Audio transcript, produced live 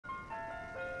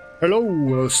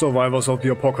Hello, survivors of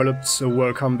the apocalypse.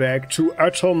 Welcome back to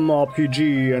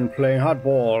AtomRPG and playing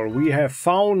hardball. We have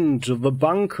found the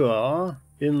bunker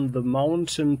in the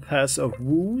mountain pass of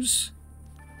Woes.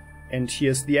 And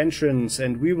here's the entrance,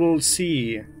 and we will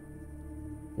see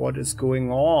what is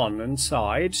going on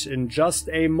inside in just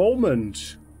a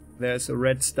moment. There's a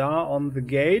red star on the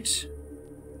gate.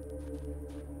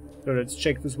 So let's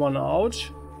check this one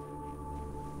out.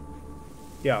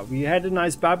 Yeah, we had a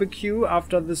nice barbecue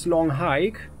after this long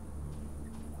hike.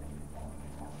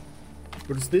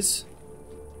 What is this?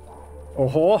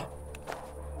 Oh,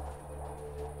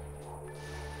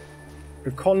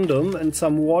 a condom and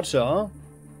some water.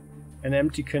 An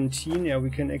empty canteen. Yeah,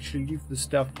 we can actually leave the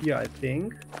stuff here, I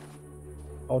think.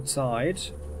 Outside.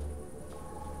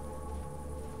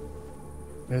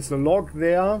 There's a log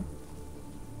there.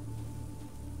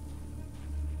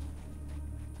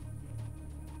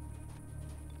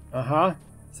 Aha,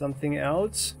 something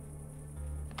else.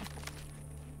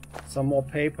 Some more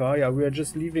paper. Yeah, we are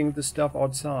just leaving the stuff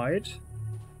outside.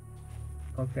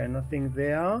 Okay, nothing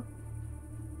there.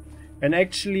 And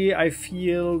actually, I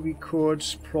feel we could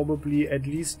probably at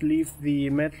least leave the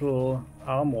metal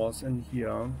armors in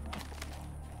here.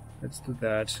 Let's do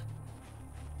that.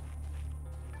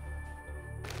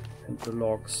 And the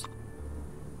logs.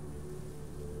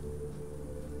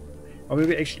 Or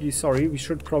maybe actually, sorry, we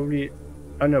should probably...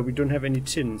 Oh no, we don't have any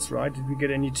tins, right? Did we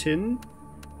get any tin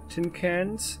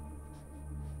cans?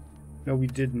 No, we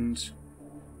didn't.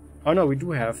 Oh no, we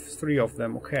do have 3 of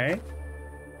them, okay.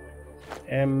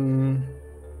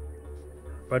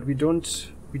 But we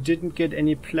didn't get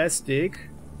any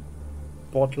plastic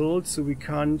bottles, so we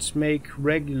can't make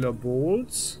regular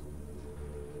bowls.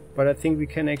 But I think we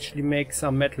can actually make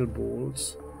some metal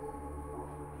bowls.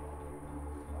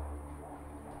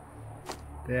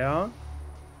 There.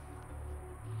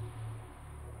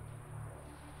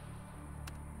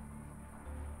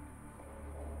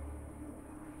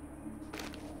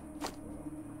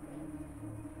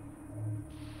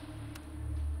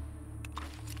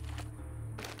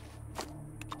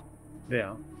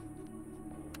 There.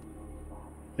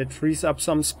 That frees up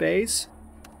some space.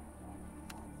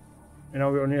 And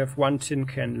now we only have 1 tin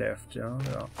can left, yeah?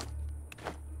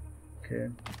 Okay.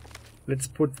 Let's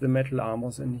put the metal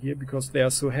armors in here because they are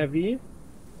so heavy.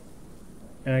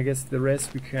 And I guess the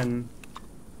rest we can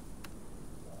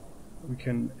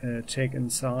take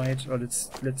inside. Or let's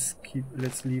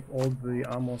leave all the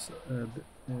armors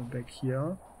back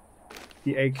here.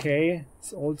 The AK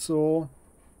is also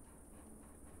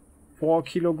 4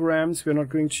 kilograms. We're not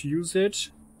going to use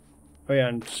it. Oh yeah,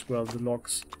 and well, the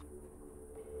logs.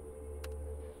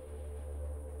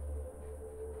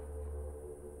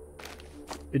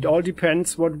 It all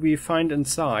depends what we find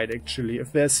inside, actually.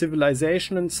 If there's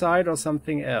civilization inside or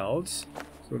something else.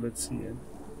 So let's see.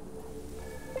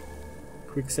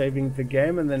 Quick saving the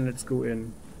game and then let's go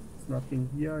in. There's nothing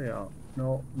here, yeah.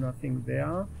 No, nothing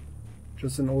there.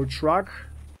 Just an old truck.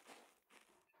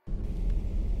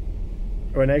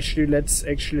 Oh, and actually let's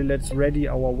ready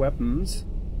our weapons.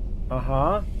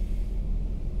 Aha.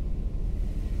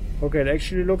 Okay, it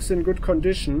actually looks in good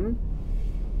condition.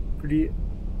 Pretty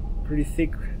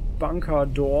thick bunker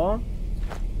door,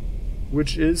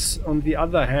 which is on the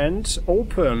other hand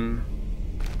open.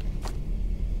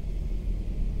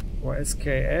 Or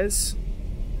SKS.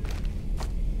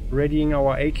 Readying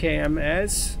our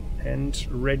AKMS and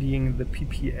readying the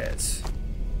PPS.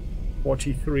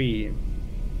 43.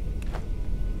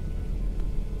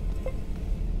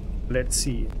 Let's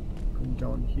see. Going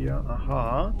down here.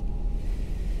 Aha.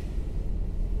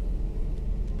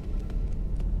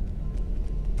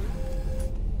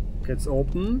 Gets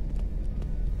open.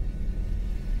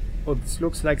 Oh, this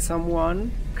looks like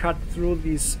someone cut through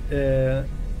these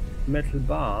metal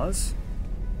bars.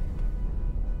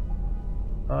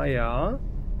 Ah, yeah.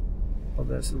 Oh,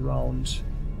 there's a round.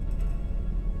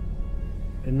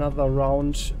 Another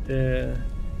round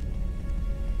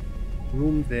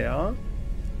room there.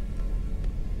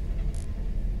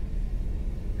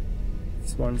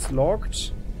 This one's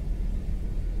locked.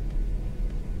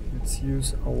 Let's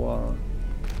use our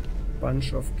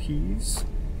bunch of keys.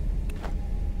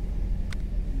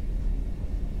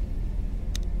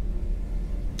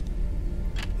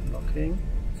 Locking.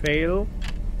 Fail.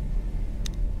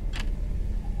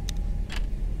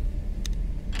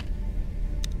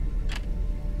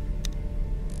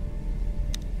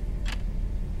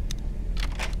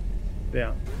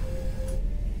 There.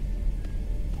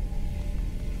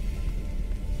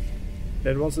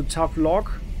 That was a tough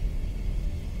lock.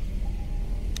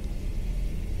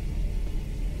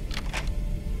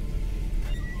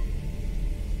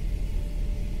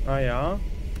 Ah ja.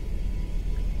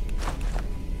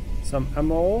 Some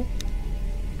ammo.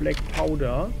 Black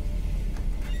powder.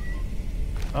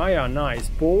 Ah yeah, nice.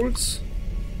 Bolts.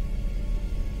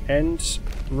 And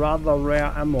rather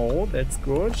rare ammo. That's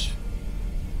good.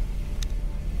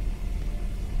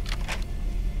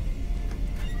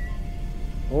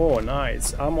 Oh,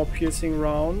 nice. Armor-piercing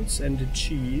rounds and a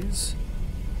cheese.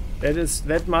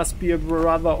 That must be a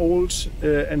rather old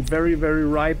and very, very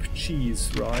ripe cheese,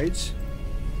 right?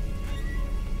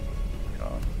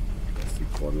 Yeah.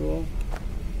 Plastic bottle.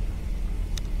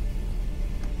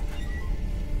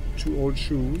 2 old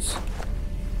shoes.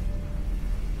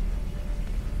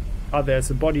 Ah, there's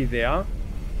a body there.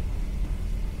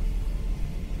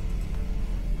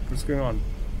 What's going on?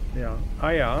 Yeah.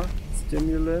 Ah, yeah.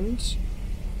 Stimulant.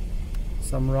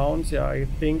 Some rounds. Yeah, I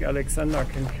think Alexander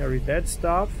can carry that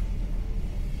stuff.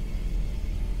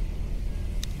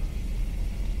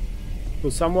 So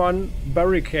someone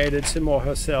barricaded him or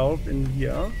herself in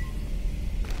here.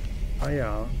 Ah,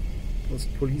 yeah. It was a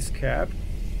police cab.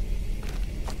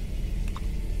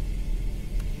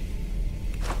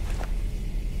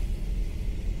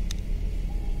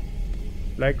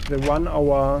 Like the one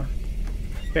our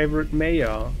favorite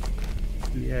mayor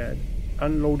we had.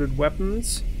 Unloaded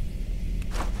weapons.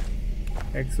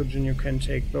 Exogen, you can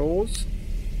take those.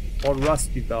 Or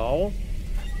Rusty thou.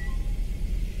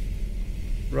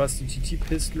 Rusty TT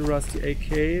pistol, Rusty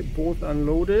AK, both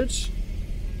unloaded.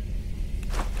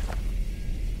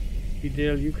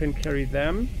 Fidel, you can carry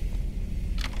them.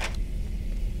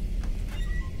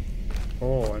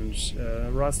 Oh, and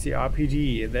Rusty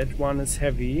RPD, that one is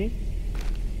heavy.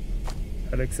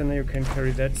 Alexander, you can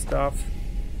carry that stuff.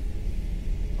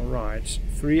 Alright,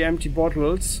 3 empty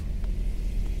bottles.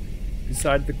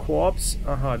 Beside the corpse.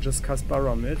 Aha, just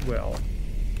Kasparamid. Well.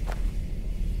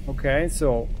 Okay,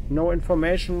 so no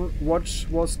information what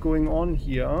was going on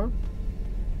here.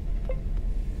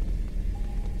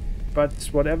 But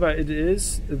whatever it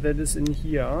is that is in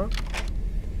here,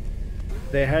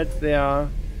 they had their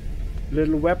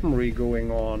little weaponry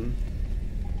going on.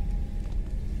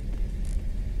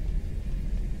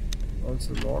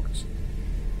 Also locked.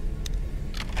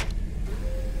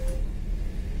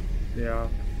 Yeah.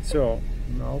 So,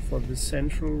 now for the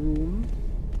central room.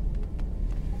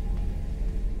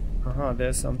 Aha,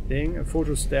 there's something. A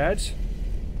photostat.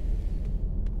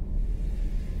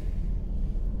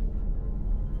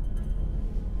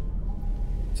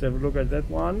 Let's have a look at that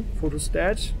one.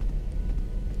 Photostat.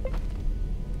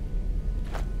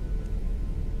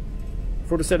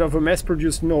 Photostat of a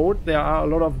mass-produced node. There are a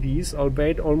lot of these,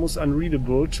 albeit almost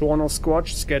unreadable, torn or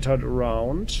scorched, scattered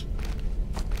around.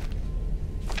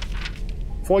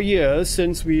 4 years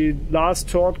since we last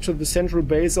talked to the central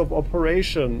base of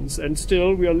operations, and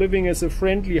still we are living as a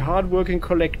friendly, hard-working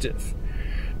collective,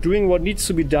 doing what needs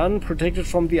to be done, protected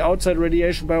from the outside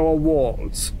radiation by our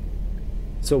walls.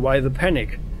 So why the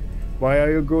panic? Why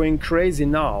are you going crazy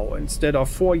now, instead of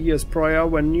 4 years prior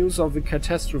when news of the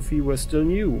catastrophe was still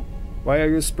new? Why are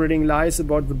you spreading lies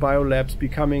about the biolabs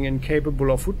becoming incapable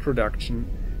of food production?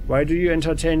 Why do you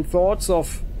entertain thoughts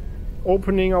of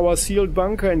opening our sealed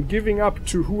bunker and giving up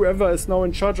to whoever is now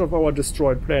in charge of our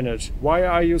destroyed planet? Why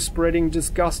are you spreading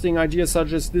disgusting ideas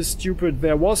such as this stupid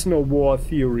 "there was no war"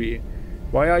 theory?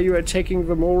 Why are you attacking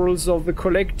the morals of the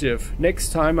collective?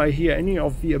 Next time I hear any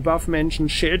of the above mentioned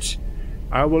shit,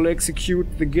 I will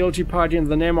execute the guilty party in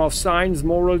the name of science,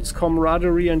 morals,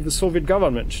 camaraderie and the Soviet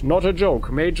government. Not a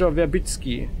joke. Major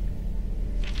Verbitsky.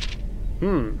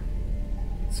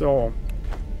 So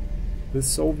the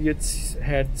Soviets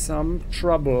had some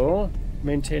trouble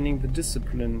maintaining the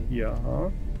discipline here,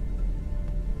 huh?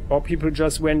 Or people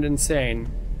just went insane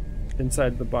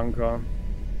inside the bunker,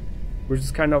 which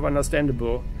is kind of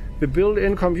understandable. The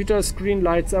built-in computer screen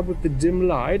lights up with the dim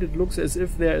light. It looks as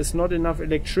if there is not enough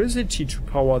electricity to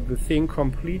power the thing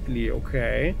completely.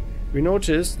 Okay. We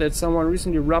noticed that someone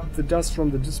recently rubbed the dust from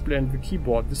the display and the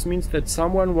keyboard. This means that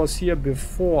someone was here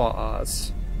before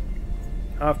us.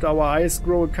 After our eyes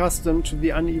grow accustomed to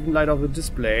the uneven light of the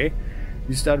display,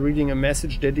 we start reading a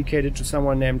message dedicated to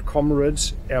someone named Comrade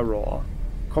Error.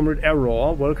 Comrade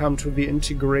Error, welcome to the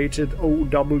integrated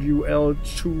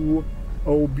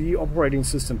OWL2OB operating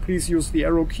system. Please use the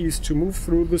arrow keys to move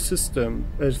through the system,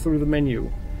 through the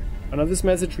menu. Under this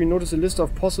message we notice a list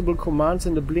of possible commands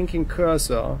and a blinking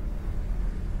cursor.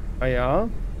 Ah yeah.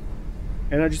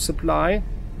 Energy supply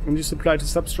to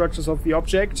substructures of the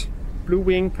object. Blue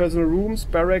wing, personal rooms,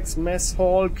 barracks, mess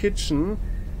hall, kitchen.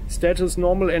 Status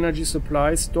normal energy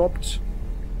supply stopped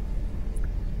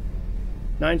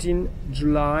 19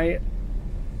 July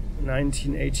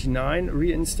 1989.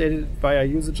 Reinstated via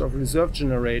usage of reserve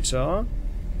generator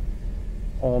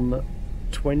on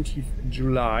 20th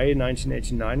July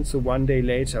 1989, so 1 day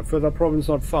later. Further problems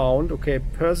not found. Okay,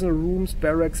 personal rooms,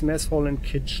 barracks, mess hall and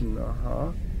kitchen.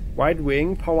 White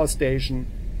Wing, power station.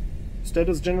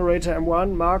 Status generator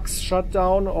M1, marks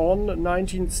shutdown on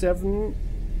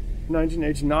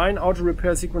 19/7/1989. Auto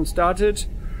repair sequence started.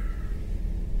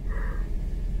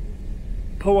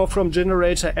 Power from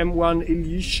generator M1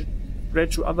 Elish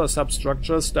spread to other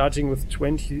substructures starting with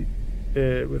 20th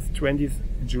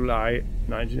July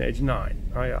 1989.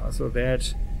 Ah yeah, so they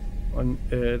had on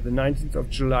the 19th of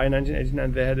July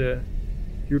 1989 they had a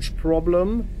huge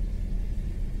problem,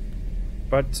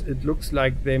 but it looks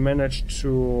like they managed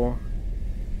to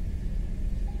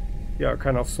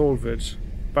kind of solve it.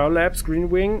 Biolabs, Green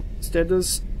Wing,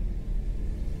 status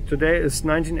today is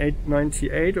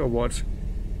 1998 or what?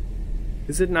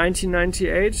 Is it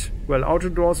 1998? Well, auto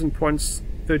doors in points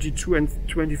 32 and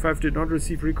 25 did not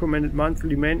receive recommended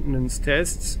monthly maintenance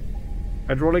tests.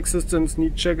 Hydraulic systems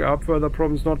need check-up, further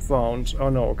problems not found. Oh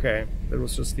no, okay. That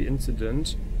was just the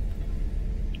incident.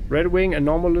 Red Wing,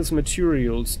 anomalous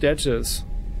material, status.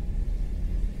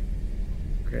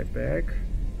 Okay, back.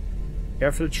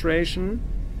 Air filtration.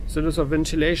 Status of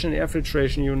ventilation and air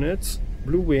filtration units.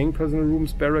 Blue Wing, personal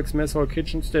rooms, barracks, mess hall,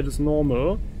 kitchen, status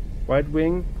normal. White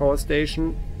Wing, power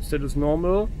station, status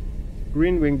normal.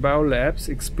 Green Wing, biolabs,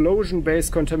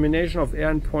 explosion-based contamination of air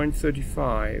in point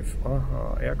 35.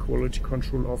 Air quality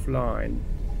control offline.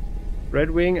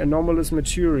 Red Wing, anomalous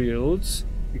materials,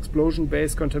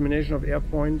 explosion-based contamination of air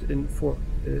point in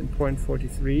point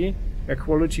 43. Air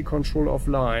quality control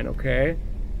offline, okay.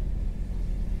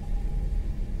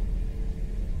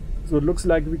 So it looks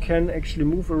like we can actually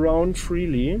move around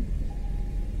freely,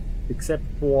 except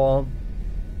for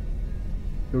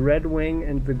the Red Wing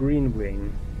and the Green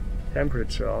Wing.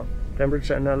 Temperature.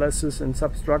 Temperature analysis in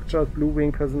substructures. Blue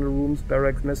Wing, personal rooms,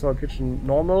 barracks, mess hall, kitchen,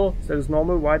 normal. Status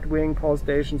normal. White Wing, power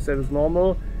station, status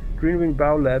normal. Green Wing,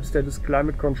 biolab, status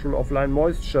climate control offline.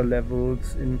 Moisture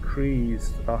levels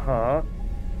increased. I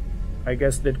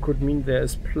guess that could mean there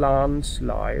is plant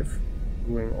life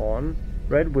going on.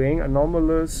 Red Wing,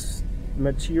 anomalous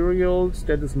material,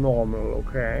 status normal.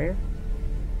 Okay.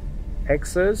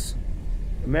 Access.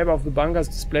 The map of the bunkers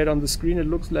displayed on the screen. It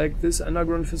looks like this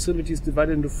underground facility is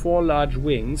divided into 4 large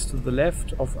wings. To the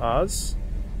left of us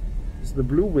is the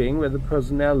Blue Wing where the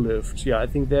personnel lived. Yeah, I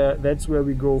think that's where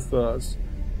we go first.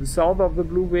 To the south of the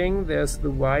Blue Wing there's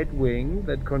the White Wing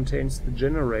that contains the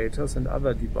generators and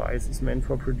other devices meant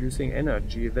for producing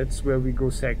energy. That's where we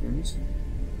go second.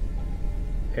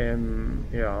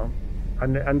 Yeah.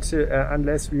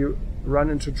 Unless we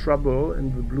run into trouble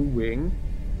in the Blue Wing.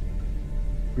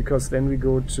 Because then we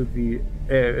go to the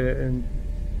in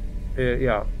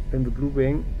the Blue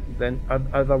Wing, then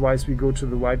otherwise we go to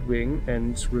the White Wing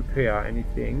and repair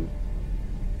anything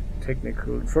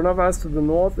technical. In front of us to the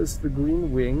north is the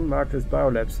Green Wing marked as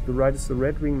biolabs. To the right is the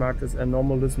Red Wing marked as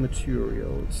anomalous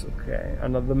materials. Okay,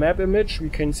 under the map image we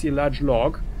can see a large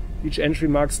log. Each entry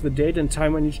marks the date and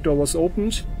time when each door was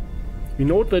opened. We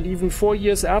note that even 4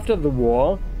 years after the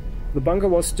war, the bunker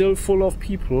was still full of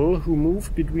people who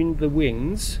moved between the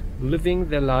wings, living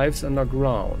their lives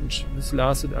underground. This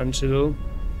lasted until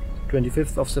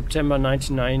 25th of September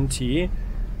 1990.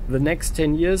 The next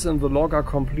 10 years in the log are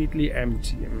completely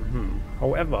empty.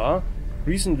 However,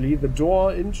 recently the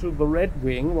door into the Red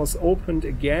Wing was opened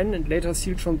again and later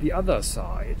sealed from the other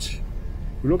side.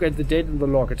 We look at the date in the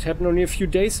log. It happened only a few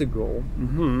days ago.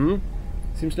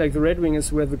 Seems like the Red Wing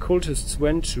is where the cultists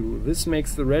went to. This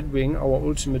makes the Red Wing our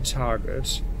ultimate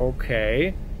target.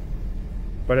 Okay.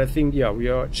 But I think, yeah, we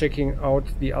are checking out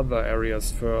the other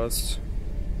areas first.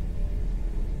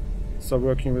 Start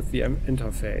working with the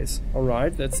interface.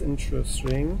 Alright, that's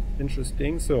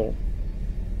interesting. So,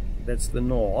 that's the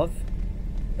north.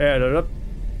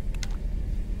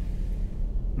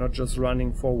 Not just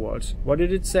running forward. What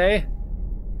did it say?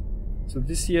 So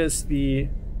this here is the...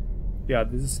 Yeah,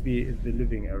 this is the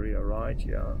living area, right?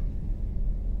 Yeah.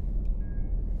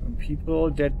 And people,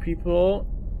 dead people.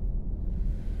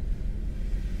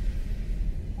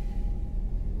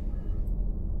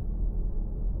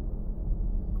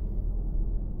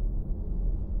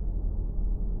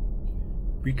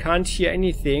 We can't hear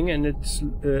anything, and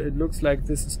it looks like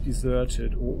this is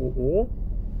deserted. Oh.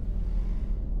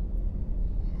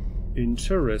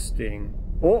 Interesting.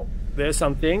 Oh, there's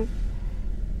something.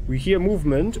 We hear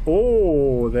movement.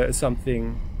 Oh, there is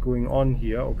something going on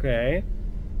here. Okay.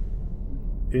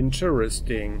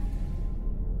 Interesting.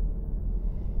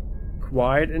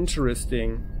 Quite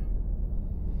interesting.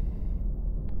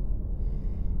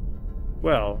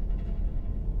 Well.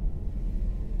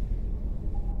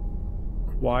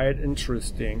 Quite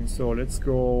interesting. So let's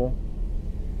go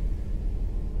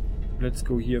let's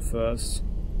go here first.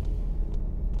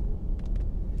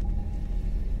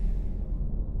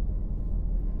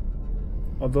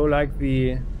 Although, like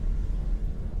the...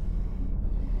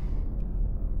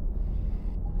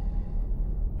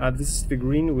 this is the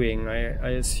green wing, I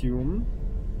assume.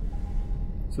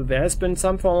 So there has been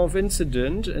some form of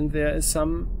incident, and there is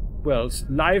some... Well,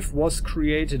 life was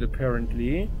created,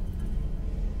 apparently.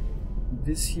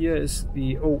 This here is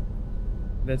the... Oh,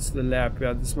 that's the lab.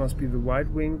 Yeah, this must be the white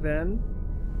wing, then.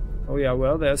 Oh yeah,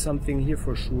 well, there's something here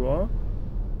for sure.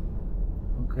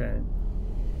 Okay.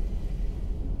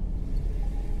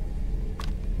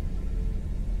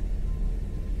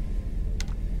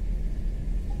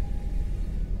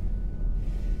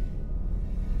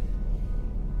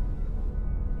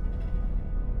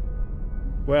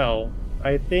 Well,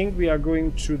 I think we are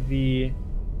going to the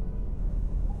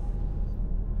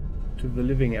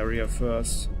living area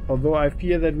first. Although I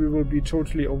fear that we will be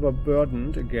totally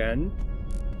overburdened again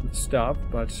with stuff,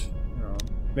 but no.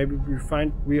 Maybe we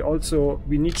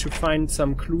need to find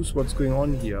some clues what's going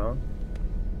on here,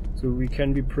 so we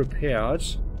can be prepared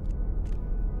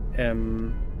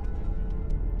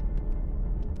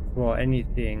for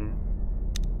anything.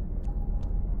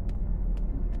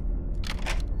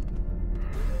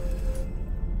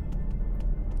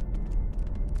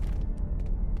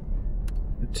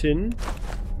 Tin.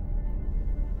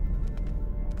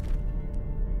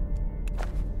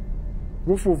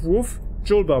 Woof woof woof.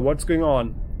 Julba, what's going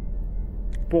on?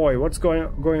 Boy, what's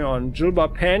going on?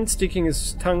 Julba pants, sticking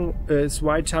his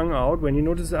white tongue out. When he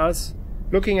notices us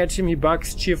looking at him, he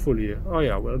barks cheerfully. Oh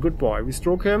yeah, well, good boy. We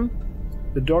stroke him.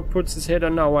 The dog puts his head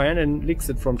under our hand and licks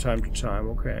it from time to time.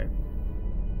 Okay.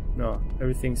 No,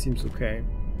 everything seems okay.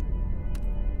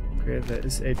 Okay, there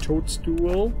is a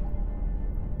toadstool.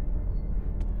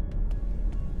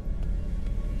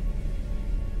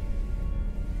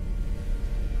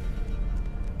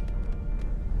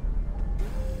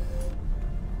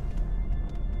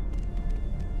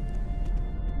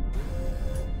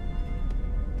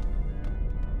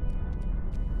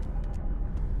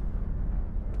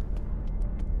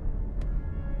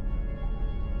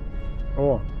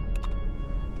 Oh.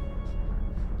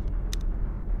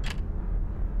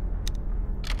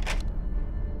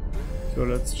 So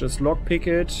let's just lockpick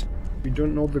it. We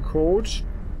don't know the code.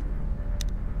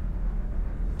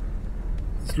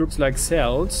 This looks like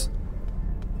cells.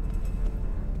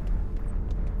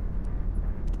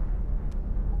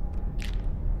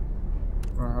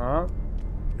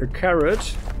 A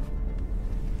carrot.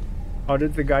 How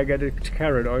did the guy get a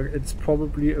carrot? Or it's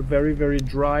probably a very, very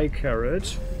dry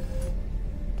carrot.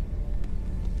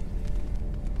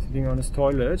 Sitting on his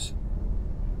toilet.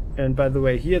 And by the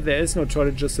way, here there is no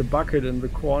toilet, just a bucket in the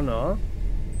corner.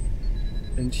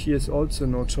 And here's also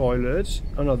no toilet.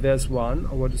 Oh no, there's one.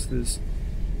 Oh, what is this?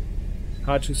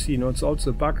 Hard to see. No, it's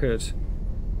also a bucket.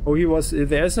 Oh,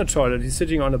 there is no toilet. He's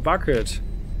sitting on a bucket.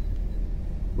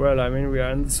 Well, I mean, we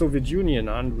are in the Soviet Union,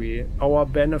 aren't we? Our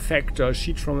benefactor,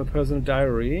 sheet from a personal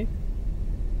diary.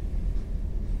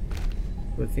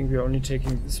 So I think we're only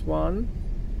taking this one.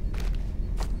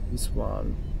 This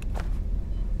one.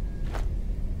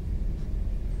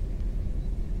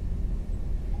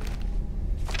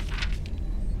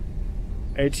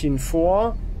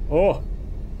 $18.4. Oh,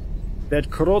 that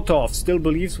Krotov still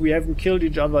believes we haven't killed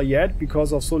each other yet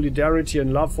because of solidarity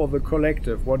and love for the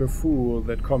collective. What a fool,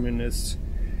 that communist.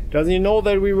 Doesn't he know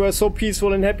that we were so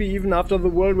peaceful and happy even after the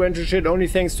world went to shit, only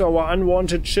thanks to our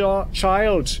unwanted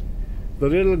child? The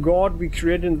little god we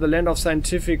created in the land of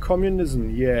scientific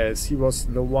communism. Yes, he was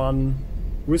the one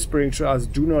whispering to us,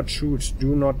 do not shoot,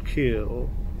 do not kill.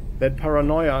 That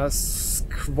paranoia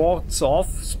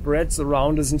Skvortsov spreads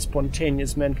around us in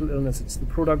spontaneous mental illness. It's the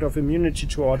product of immunity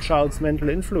to our child's mental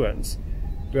influence.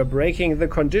 We are breaking the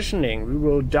conditioning. We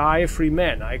will die free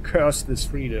men. I curse this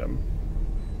freedom.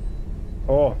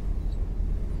 Oh.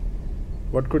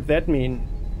 What could that mean?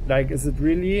 Like, is it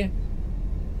really?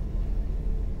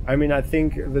 I mean, I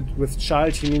think that with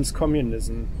child he means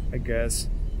communism, I guess.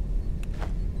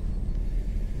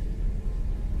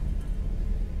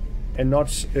 And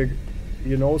not,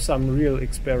 you know, some real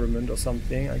experiment or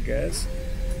something, I guess.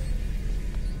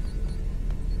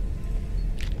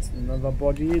 There's another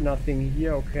body, nothing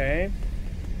here, okay.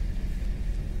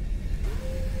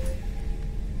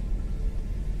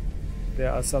 There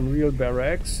are some real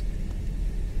barracks.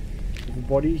 There's a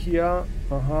body here.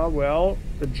 Well,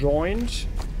 a joint.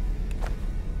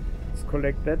 Let's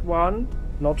collect that one.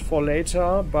 Not for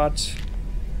later, but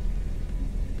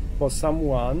for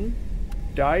someone.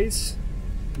 Dice.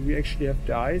 Do we actually have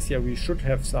dice? Yeah, we should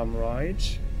have some,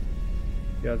 right?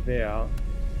 Yeah, there.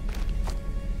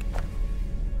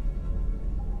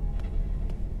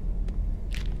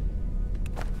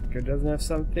 Okay, doesn't have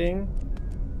something.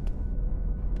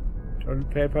 Toilet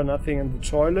paper, nothing in the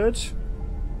toilet.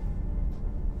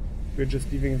 We're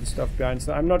just leaving the stuff behind.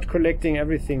 So I'm not collecting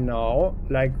everything now,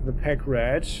 like the pack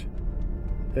rat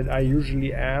that I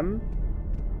usually am.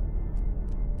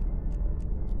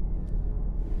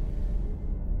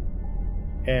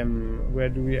 Where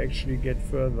do we actually get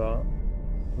further?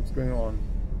 What's going on?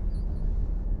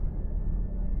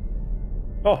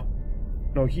 Oh!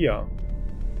 No, here.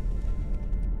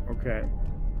 Okay.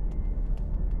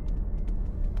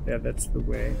 Yeah, that's the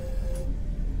way.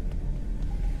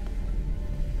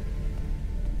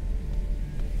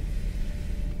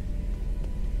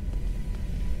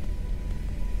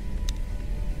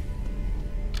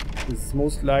 This is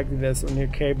most likely there's only a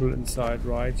cable inside,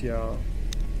 right? Yeah.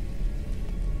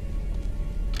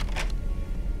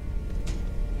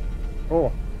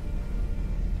 Oh.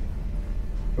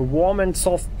 A warm and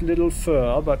soft little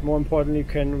fur, but more importantly,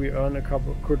 can we earn a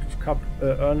couple?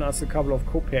 Earn us a couple of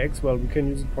kopecks? Well, we can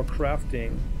use it for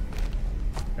crafting.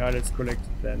 Yeah, let's collect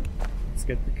it then. Let's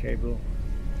get the cable.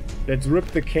 Let's rip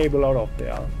the cable out of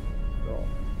there. So.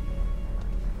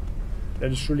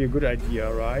 That is surely a good idea,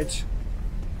 right?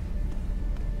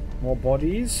 More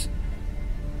bodies.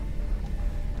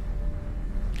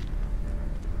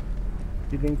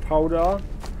 Healing powder.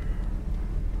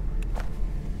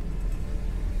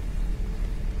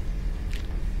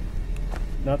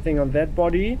 Nothing on that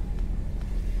body.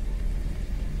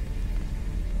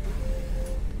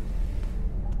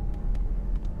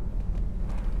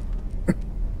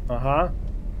 Uh-huh.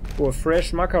 Oh, a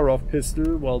fresh Makarov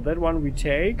pistol. Well, that one we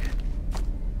take.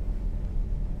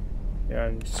 Yeah,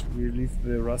 and we leave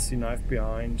the rusty knife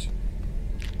behind.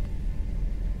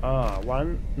 Ah,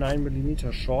 one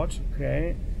 9mm shot.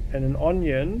 Okay. And an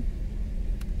onion.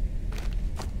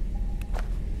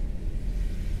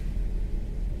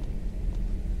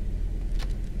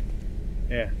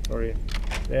 Yeah, sorry.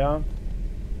 There.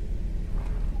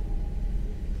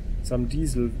 Some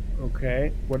diesel.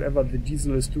 Okay. Whatever the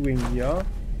diesel is doing here.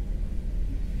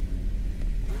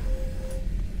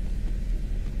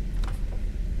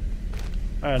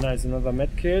 Ah, nice. Another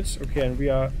medkit. Okay, and we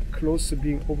are close to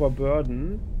being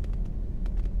overburdened.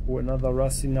 Oh, another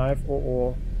rusty knife.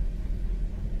 Oh.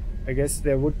 I guess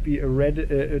there would be a red,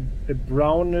 a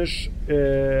brownish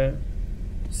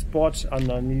spot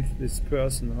underneath this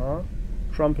person, huh?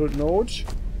 Crumpled note.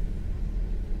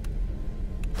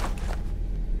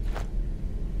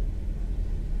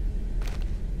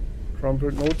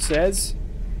 Crumpled note says,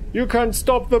 "You can't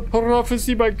stop the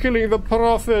prophecy by killing the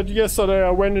prophet. Yesterday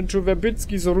I went into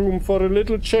Verbitsky's room for a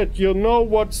little chat. You know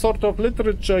what sort of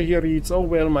literature he reads? Oh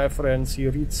well, my friends, he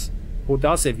reads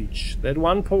Hodasevich, that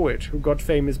one poet who got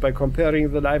famous by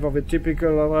comparing the life of a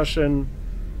typical Russian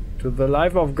to the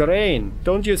life of grain.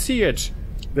 Don't you see it?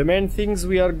 The man thinks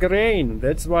we are grain.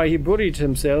 That's why he buried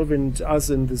himself and us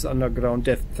in this underground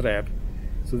death trap.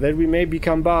 So that we may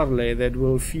become barley that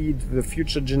will feed the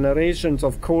future generations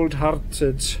of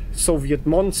cold-hearted Soviet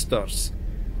monsters.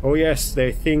 Oh yes,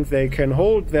 they think they can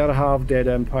hold their half-dead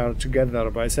empire together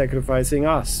by sacrificing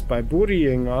us, by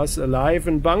burying us alive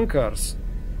in bunkers.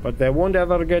 But they won't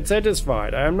ever get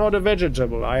satisfied. I am not a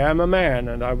vegetable. I am a man,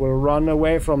 and I will run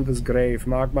away from this grave.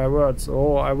 Mark my words.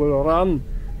 Oh, I will run.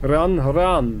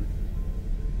 Run.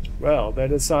 Well,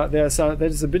 that is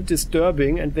a bit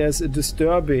disturbing, and there's a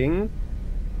disturbing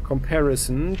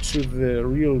comparison to the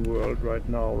real world right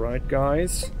now, right,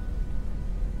 guys?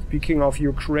 Speaking of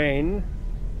Ukraine,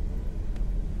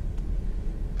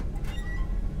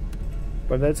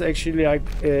 but that's actually like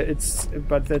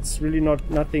but that's really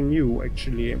nothing new.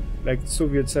 Actually, like the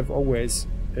Soviets have always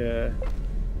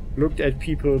looked at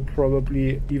people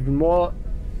probably even more.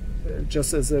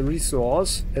 Just as a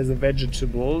resource, as a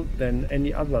vegetable, than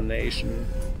any other nation.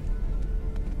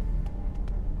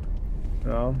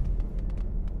 Yeah.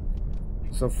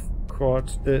 It's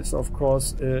of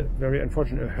course very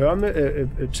unfortunate. A hermit,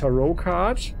 a tarot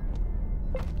card.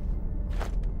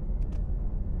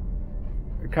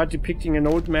 A card depicting an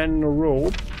old man in a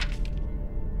robe.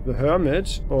 The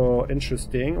hermit. Oh,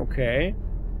 interesting. Okay.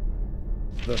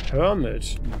 The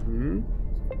hermit.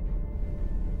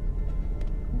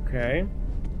 Okay.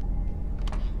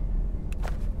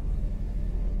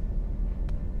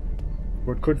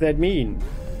 What could that mean?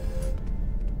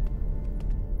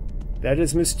 That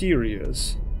is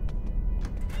mysterious.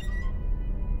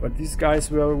 But these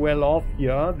guys were well off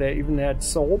here. They even had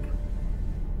soap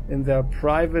in their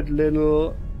private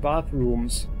little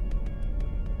bathrooms.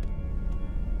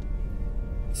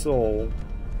 So...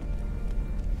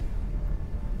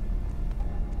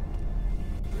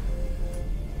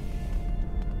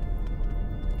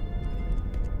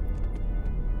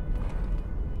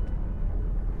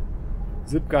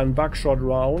 Zip gun buckshot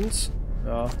rounds.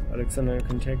 Alexander, you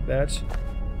can take that.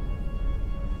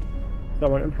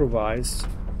 Someone improvised.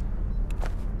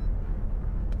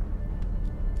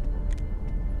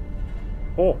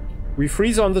 Oh, we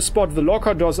freeze on the spot. The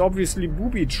locker door's obviously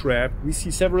booby-trapped. We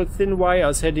see several thin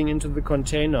wires heading into the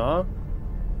container.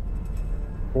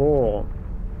 Oh.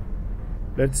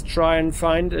 Let's try and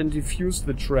find and defuse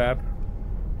the trap.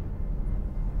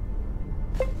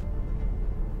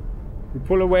 We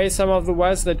pull away some of the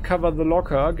wires that cover the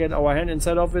locker, get our hand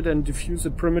inside of it and defuse a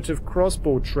primitive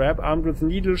crossbow trap armed with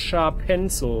needle-sharp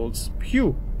pencils.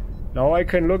 Phew! Now I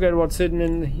can look at what's hidden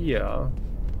in here.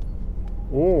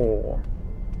 Oh.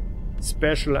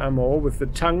 Special ammo with the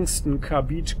tungsten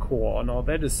carbide core. Now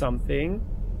that is something.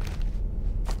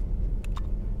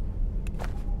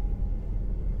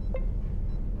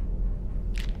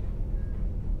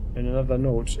 And another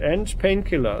note. And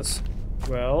painkillers.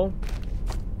 Well...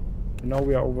 now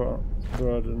we are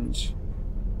overburdened.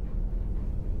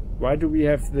 Why do we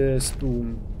have the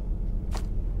spoon?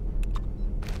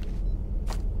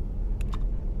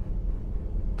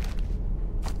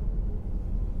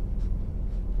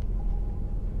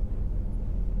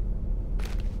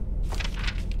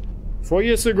 "4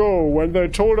 years ago, when they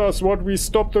told us what we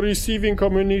stopped receiving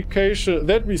communication,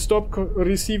 that we stopped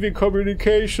receiving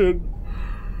communication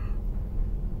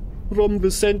from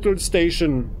the central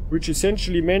station, which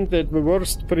essentially meant that the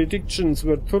worst predictions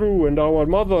were true and our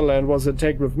motherland was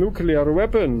attacked with nuclear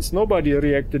weapons. Nobody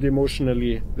reacted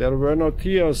emotionally. There were no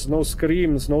tears, no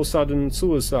screams, no sudden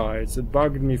suicides. It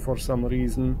bugged me for some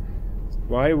reason.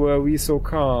 Why were we so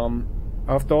calm?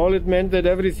 After all, it meant that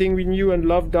everything we knew and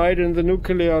loved died in the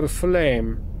nuclear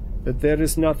flame. That there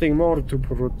is nothing more to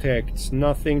protect,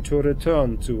 nothing to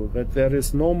return to, that there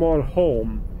is no more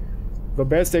home. The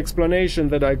best explanation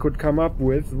that I could come up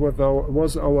with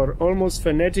was our almost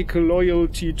fanatical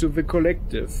loyalty to the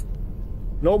collective.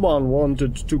 No one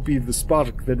wanted to be the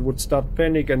spark that would start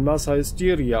panic and mass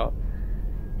hysteria.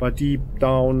 But deep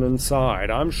down inside,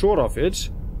 I'm sure of it,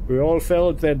 we all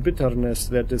felt that bitterness,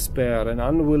 that despair, and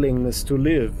unwillingness to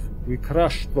live. We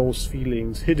crushed those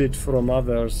feelings, hid it from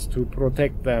others to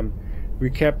protect them. We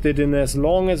kept it in as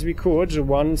long as we could,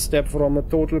 one step from a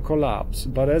total collapse.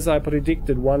 But as I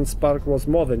predicted, one spark was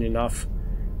more than enough.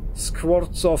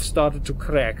 Skvortsov started to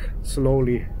crack,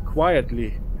 slowly,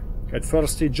 quietly. At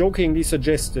first he jokingly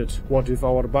suggested, what if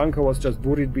our bunker was just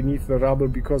buried beneath the rubble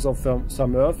because of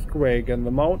some earthquake in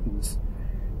the mountains?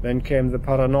 Then came the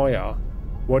paranoia.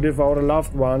 What if our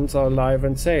loved ones are alive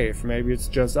and safe? Maybe it's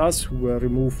just us who were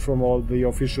removed from all the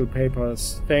official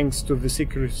papers, thanks to the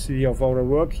secrecy of our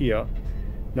work here.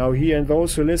 Now he and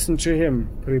those who listened to him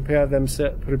prepared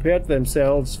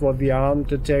themselves for the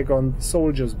armed attack on the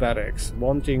soldiers' barracks,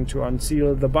 wanting to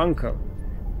unseal the bunker.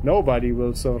 Nobody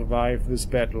will survive this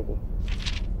battle.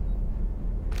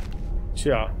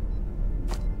 Tja.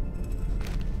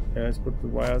 Yeah, let's put the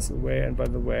wires away, and by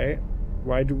the way,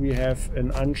 why do we have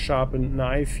an unsharpened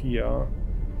knife here?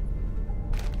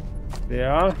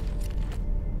 There.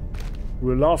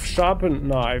 We love sharpened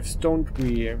knives, don't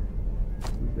we?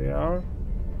 There.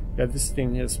 Yeah, this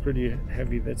thing here is pretty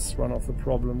heavy. That's one of the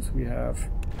problems we have.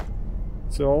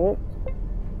 So,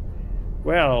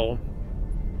 well,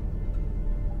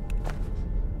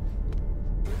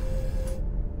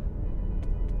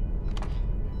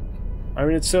 I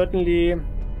mean, it's certainly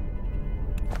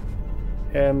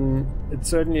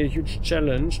a huge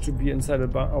challenge to be inside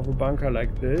of a bunker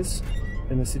like this,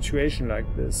 in a situation like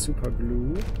this. Super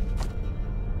glue.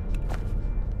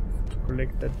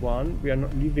 Collect that one. We are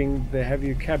not leaving the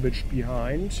heavy cabbage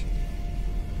behind.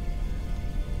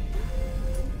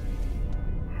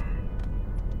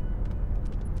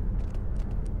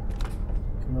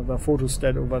 Another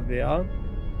photostat over there.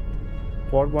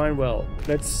 Port wine. Well,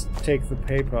 let's take the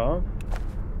paper.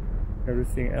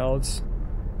 Everything else.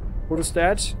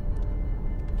 Photostat.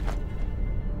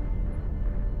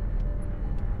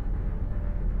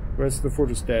 Where's the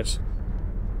photostat?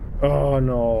 Oh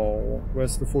no,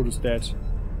 where's the photostat?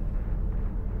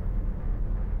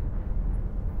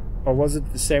 Or was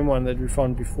it the same one that we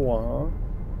found before,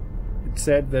 huh? It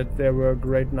said that there were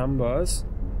great numbers.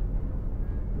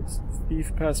 It's the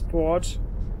thief passport.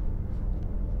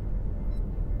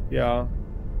 Yeah.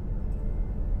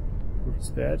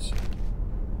 Photostat.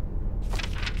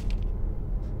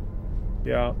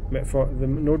 Yeah, for the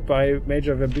note by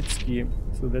Major Verbitsky.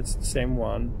 So that's the same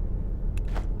one.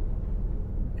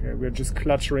 Okay, we're just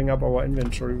cluttering up our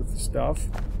inventory with stuff.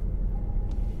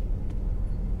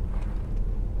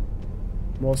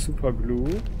 More super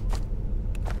glue.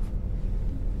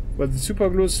 But the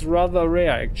super glue is rather rare,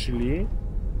 actually.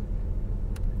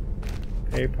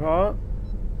 Paper.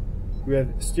 We are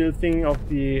still thinking of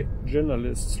the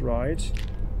journalists, right?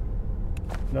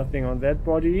 Nothing on that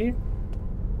body.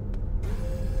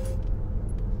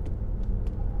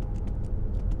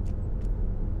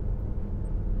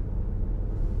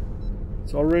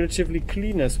 It's all relatively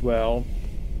clean as well.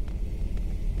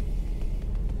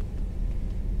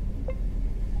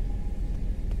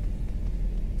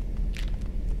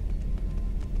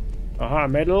 Aha,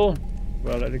 metal.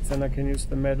 Well, Alexander can use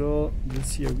the metal.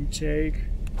 This here we take.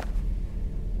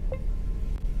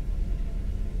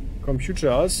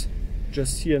 Computers.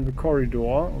 Just here in the corridor.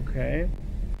 Okay.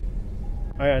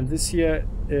 Ah, yeah, and this here,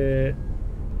 this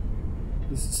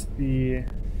is the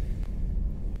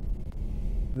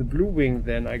blue wing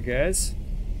then, I guess.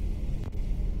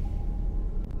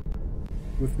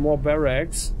 With more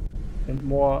barracks and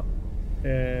more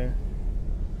areas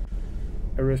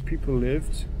people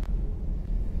lived.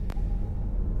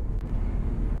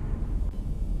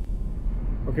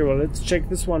 Okay, well, let's check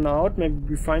this one out. Maybe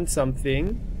we find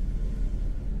something.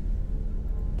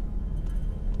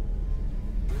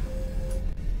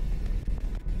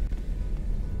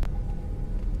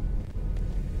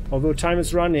 Although time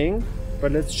is running,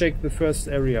 but let's check the first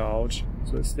area out.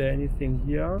 So is there anything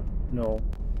here? No.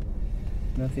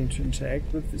 Nothing to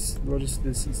interact with. This, what is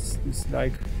this? Is this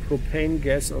like propane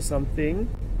gas or something?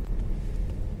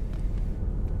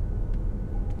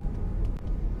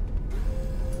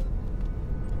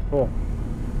 Oh.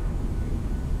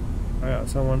 Oh yeah,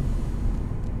 someone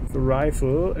with a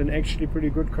rifle in actually pretty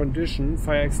good condition.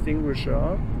 Fire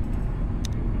extinguisher.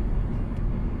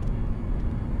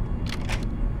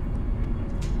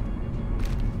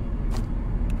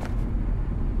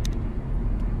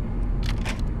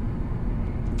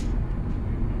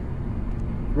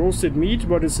 Roasted meat,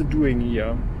 what is it doing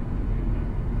here?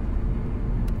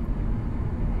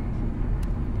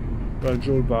 Well,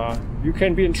 Joel Bar, you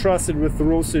can be entrusted with the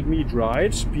roasted meat,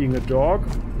 right? Being a dog.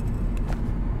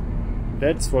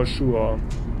 That's for sure.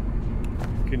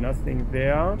 Okay, nothing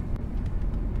there.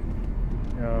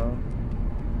 Yeah.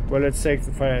 Well, let's take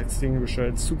the fire extinguisher.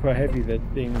 It's super heavy, that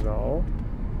thing now.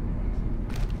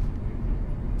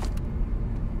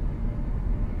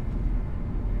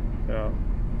 Yeah.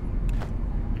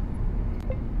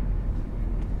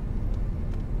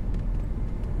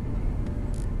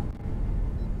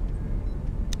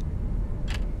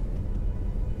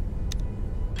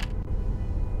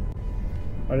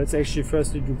 Well, let's actually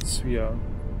firstly do the sphere.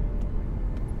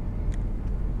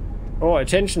 Oh,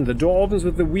 attention! The door opens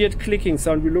with a weird clicking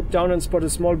sound. We look down and spot a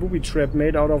small booby trap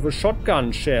made out of a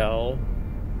shotgun shell.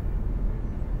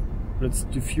 Let's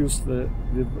defuse the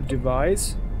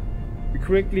device. We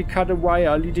quickly cut a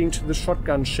wire leading to the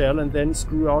shotgun shell and then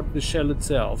screw out the shell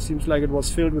itself. Seems like it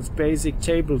was filled with basic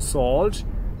table salt.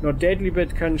 Not deadly,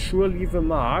 but can sure leave a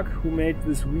mark. Who made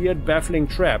this weird, baffling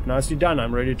trap? Nicely done.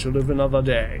 I'm ready to live another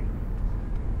day.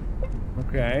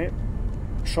 Okay.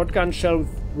 Shotgun shell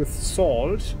with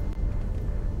salt.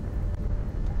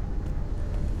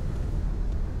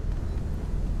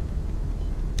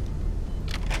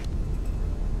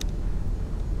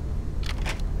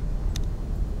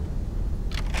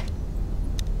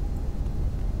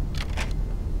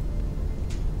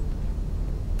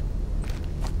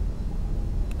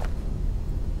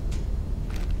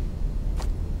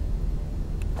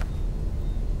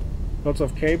 Lots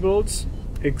of cables.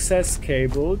 Excess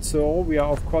cable, so we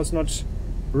are of course not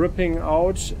ripping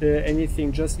out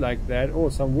anything just like that. Oh,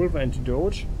 some wolf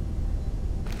antidote.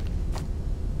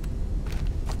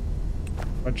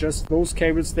 But just those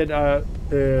cables that are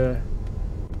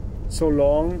so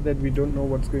long that we don't know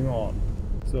what's going on.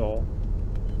 So,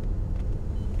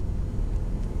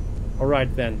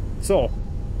 alright then. So,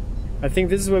 I think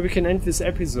this is where we can end this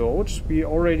episode. We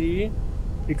already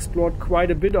explored quite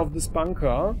a bit of this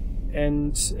bunker.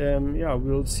 And yeah,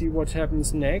 we'll see what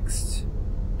happens next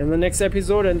in the next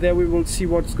episode, and there we will see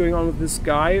what's going on with this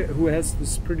guy who has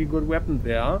this pretty good weapon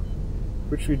there,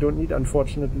 which we don't need,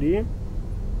 unfortunately.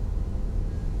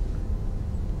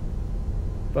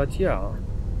 But yeah,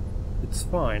 it's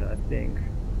fine, I think.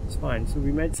 It's fine. So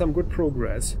we made some good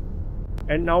progress.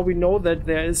 And now we know that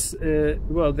there is,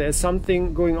 well, there's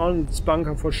something going on in this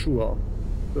bunker for sure.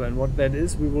 So, and what that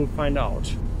is, we will find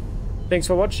out. Thanks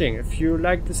for watching. If you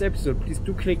liked this episode, please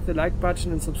do click the like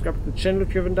button and subscribe to the channel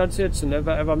if you haven't done so yet, so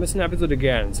never ever miss an episode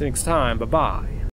again. See you next time. Bye bye.